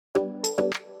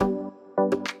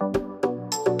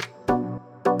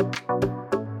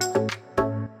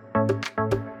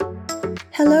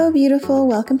Hello, beautiful.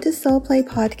 Welcome to Soul Play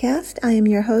Podcast. I am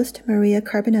your host, Maria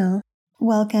Carbonell.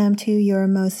 Welcome to your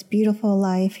most beautiful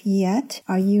life yet.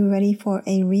 Are you ready for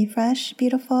a refresh,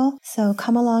 beautiful? So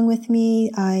come along with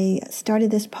me. I started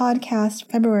this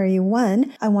podcast February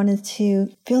 1. I wanted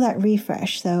to feel that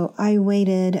refresh. So I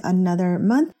waited another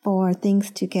month for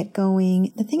things to get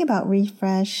going. The thing about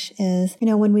refresh is,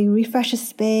 when we refresh a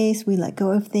space, we let go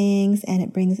of things and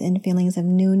it brings in feelings of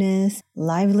newness,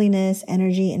 liveliness,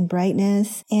 energy, and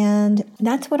brightness. And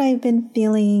that's what I've been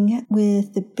feeling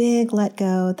with the big let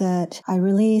go that I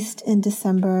released in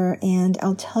December, and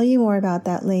I'll tell you more about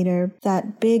that later.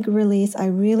 That big release, I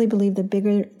really believe the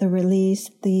bigger the release,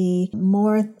 the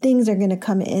more things are going to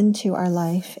come into our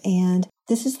life. And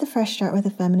this is the fresh start with the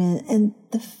feminine. And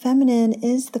the feminine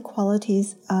is the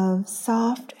qualities of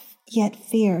soft, yet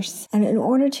fierce. And in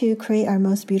order to create our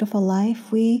most beautiful life,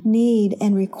 we need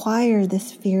and require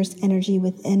this fierce energy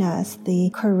within us, the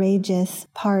courageous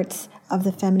parts of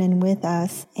the feminine with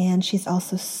us. And she's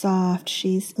also soft,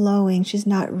 she's flowing, she's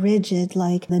not rigid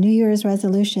like the New Year's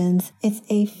resolutions. It's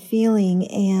a feeling,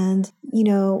 and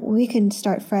we can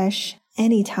start fresh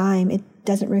anytime. It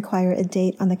doesn't require a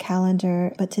date on the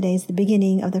calendar, but today's the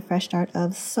beginning of the fresh start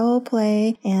of Soul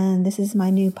Play, and this is my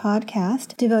new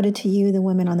podcast devoted to you, the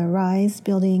woman on the rise,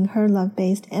 building her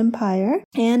love-based empire.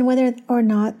 And whether or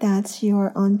not that's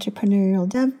your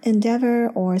entrepreneurial endeavor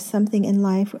or something in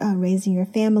life, raising your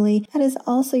family, that is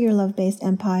also your love-based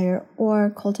empire, or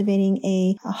cultivating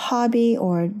a hobby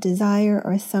or desire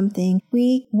or something,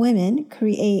 we women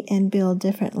create and build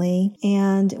differently,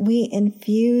 and we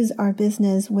infuse our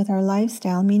business with our lifestyle,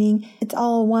 meaning it's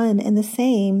all one and the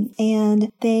same,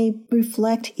 and they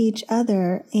reflect each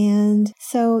other. And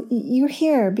so you're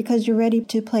here because you're ready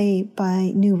to play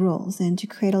by new rules and to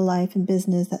create a life and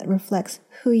business that reflects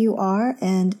who you are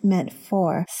and meant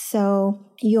for. So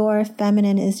your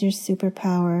feminine is your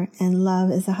superpower, and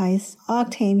love is the highest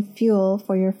octane fuel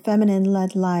for your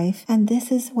feminine-led life. And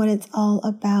this is what it's all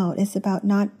about. It's about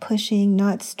not pushing,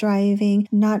 not striving,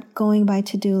 not going by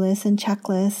to-do lists and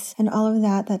checklists and all of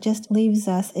that just leaves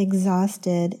us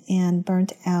exhausted and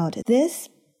burnt out. This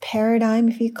paradigm,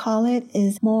 if you call it,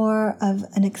 is more of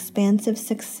an expansive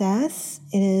success.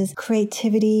 It is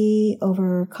creativity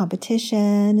over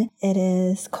competition. It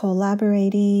is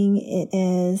collaborating. It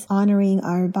is honoring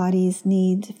our body's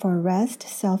need for rest,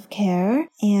 self-care.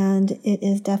 And it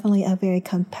is definitely a very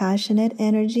compassionate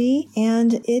energy.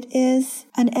 And it is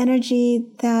an energy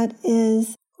that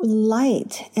is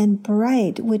light and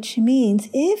bright, which means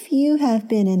if you have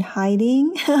been in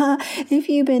hiding, if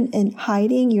you've been in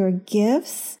hiding your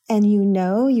gifts and you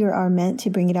are meant to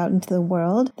bring it out into the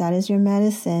world, that is your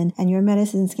medicine. And your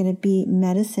medicine is going to be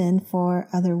medicine for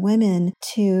other women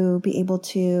to be able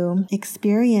to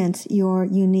experience your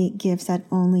unique gifts that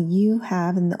only you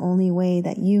have and the only way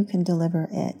that you can deliver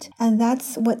it. And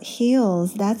that's what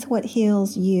heals. That's what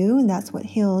heals you, and that's what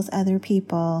heals other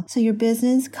people. So your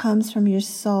business comes from your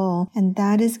soul, and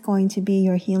that is going to be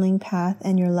your healing path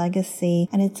and your legacy.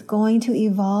 And it's going to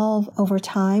evolve over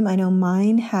time. I know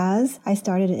mine has. I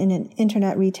started in an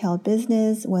internet retail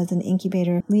business, was an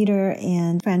incubator leader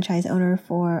and franchise owner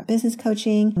for business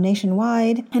coaching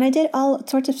nationwide. And I did all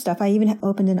sorts of stuff. I even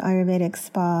opened an Ayurvedic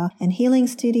spa and healing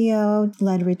studio,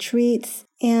 led retreats,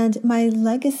 and my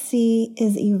legacy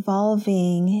is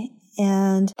evolving.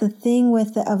 And the thing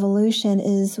with the evolution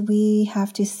is we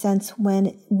have to sense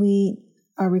when we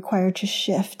are required to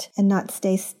shift and not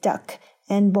stay stuck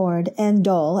and bored and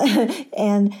dull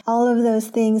and all of those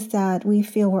things that we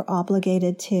feel we're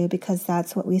obligated to because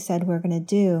that's what we said we're going to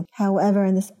do. However,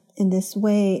 in this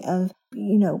way of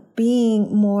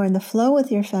being more in the flow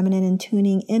with your feminine and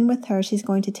tuning in with her, she's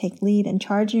going to take lead and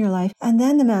charge in your life. And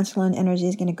then the masculine energy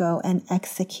is going to go and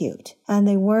execute. And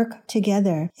they work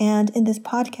together. And in this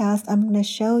podcast, I'm going to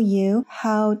show you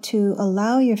how to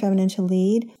allow your feminine to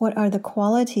lead, what are the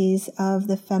qualities of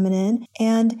the feminine,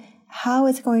 and how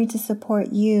it's going to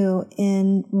support you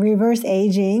in reverse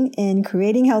aging, in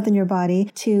creating health in your body,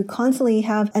 to constantly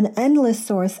have an endless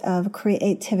source of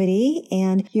creativity.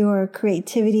 And your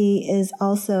creativity is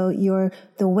also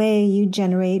the way you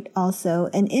generate also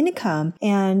an income.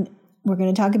 And we're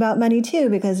going to talk about money too,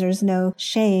 because there's no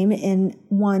shame in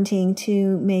wanting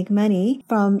to make money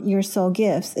from your soul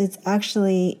gifts. It's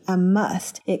actually a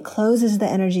must. It closes the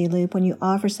energy loop. When you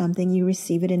offer something, you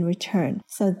receive it in return.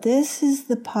 So this is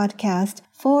the podcast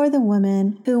for the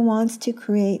woman who wants to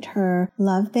create her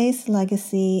love-based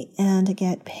legacy and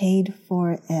get paid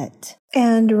for it.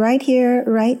 And right here,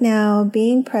 right now,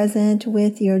 being present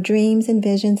with your dreams and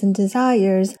visions and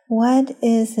desires, what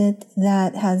is it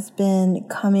that has been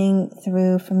coming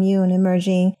through from you and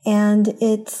emerging? And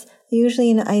it's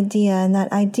usually an idea, and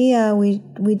that idea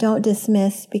we don't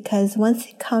dismiss, because once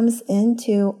it comes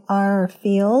into our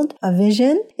field of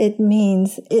vision, it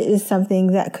means it is something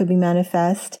that could be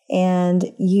manifest, and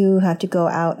you have to go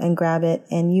out and grab it,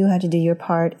 and you have to do your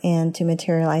part and to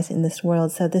materialize in this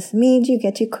world. So this means you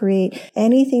get to create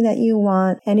anything that you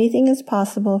want. Anything is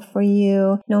possible for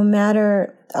you, no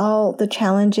matter all the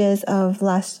challenges of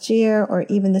last year or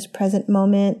even this present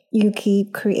moment. You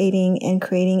keep creating and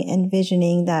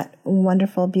envisioning that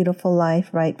wonderful, beautiful life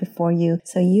right before you.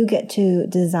 So you get to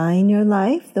design your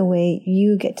life the way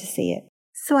you get to see it.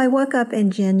 So I woke up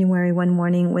in January one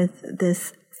morning with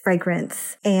this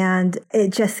fragrance, and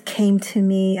it just came to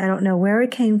me. I don't know where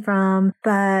it came from,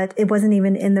 but it wasn't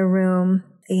even in the room.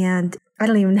 And I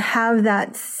don't even have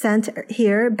that scent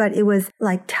here, but it was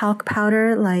like talc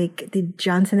powder, like the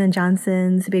Johnson &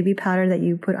 Johnson's baby powder that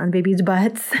you put on babies'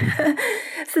 butts.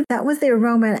 So that was the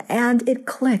aroma, and it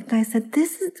clicked. I said,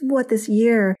 this is what this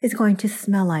year is going to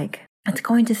smell like. It's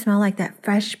going to smell like that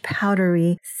fresh,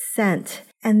 powdery scent.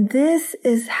 And this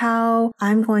is how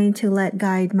I'm going to let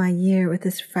guide my year with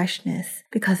this freshness,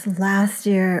 because last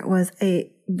year was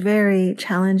a very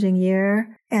challenging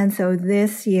year. And so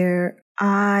this year,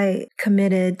 I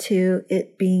committed to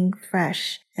it being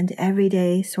fresh, and every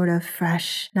day sort of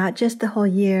fresh, not just the whole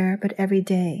year, but every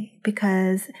day,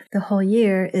 because the whole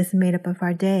year is made up of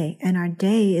our day, and our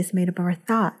day is made up of our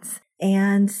thoughts.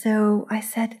 And so I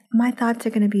said, my thoughts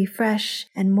are going to be fresh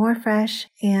and more fresh.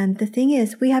 And the thing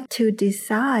is, we have to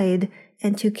decide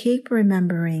and to keep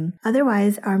remembering.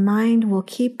 Otherwise, our mind will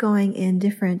keep going in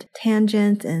different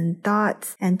tangents and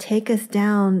thoughts and take us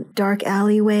down dark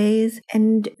alleyways.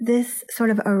 And this sort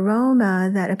of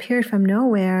aroma that appeared from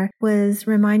nowhere was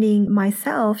reminding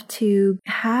myself to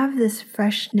have this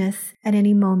freshness at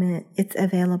any moment. It's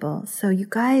available. So you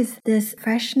guys, this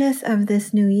freshness of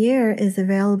this new year is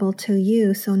available to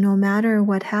you. So no matter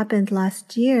what happened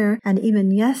last year and even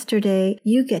yesterday,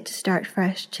 you get to start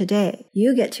fresh today.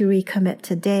 You get to recommit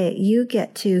today. You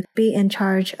get to be in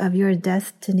charge of your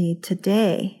destiny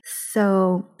today.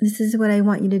 So this is what I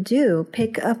want you to do.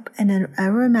 Pick up an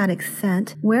aromatic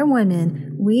scent. We're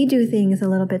women. We do things a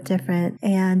little bit different,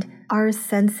 and our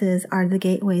senses are the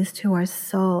gateways to our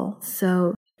soul.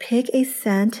 So pick a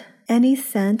scent, any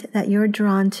scent that you're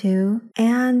drawn to,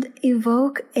 and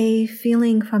evoke a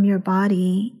feeling from your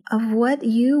body of what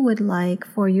you would like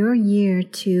for your year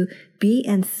to be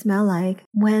and smell like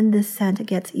when the scent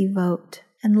gets evoked.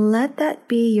 And let that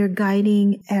be your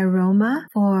guiding aroma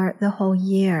for the whole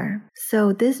year.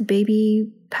 So this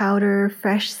baby powder,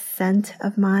 fresh scent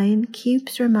of mine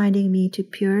keeps reminding me to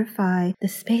purify the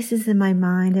spaces in my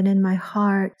mind and in my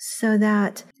heart, so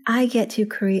that I get to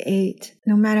create,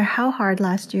 no matter how hard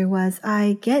last year was,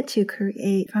 I get to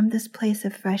create from this place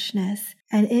of freshness.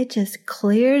 And it just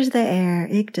clears the air.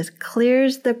 It just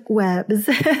clears the webs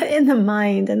in the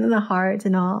mind and in the heart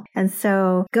and all. And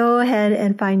so go ahead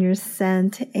and find your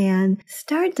scent and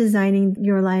start designing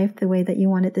your life the way that you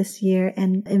want it this year,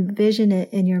 and envision it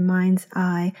in your mind's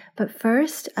eye. But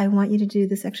first, I want you to do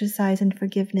this exercise in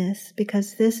forgiveness,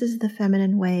 because this is the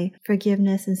feminine way,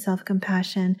 forgiveness and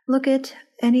self-compassion. Look at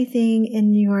anything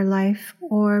in your life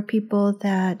or people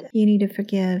that you need to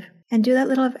forgive, and do that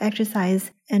little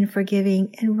exercise in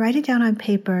forgiving, and write it down on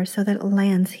paper so that it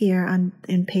lands here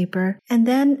in paper. And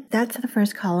then that's the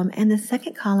first column. And the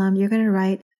second column, you're going to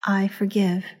write, I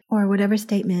forgive, or whatever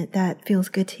statement that feels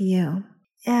good to you.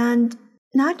 And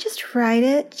not just write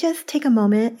it, just take a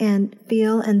moment and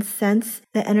feel and sense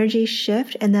the energy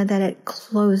shift, and then that it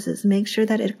closes. Make sure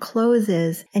that it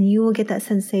closes, and you will get that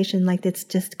sensation like it's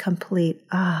just complete.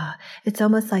 It's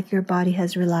almost like your body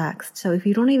has relaxed. So if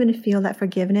you don't even feel that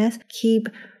forgiveness, keep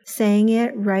saying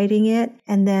it, writing it,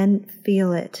 and then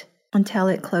feel it until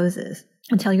it closes,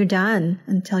 until you're done,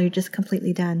 until you're just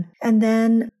completely done. And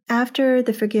then after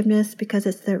the forgiveness, because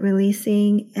it's the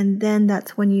releasing, and then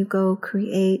that's when you go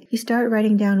create. You start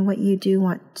writing down what you do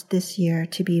want this year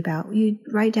to be about. You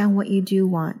write down what you do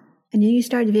want. And then you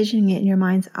start visioning it in your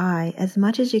mind's eye as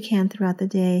much as you can throughout the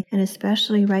day, and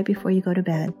especially right before you go to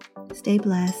bed. Stay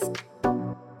blessed.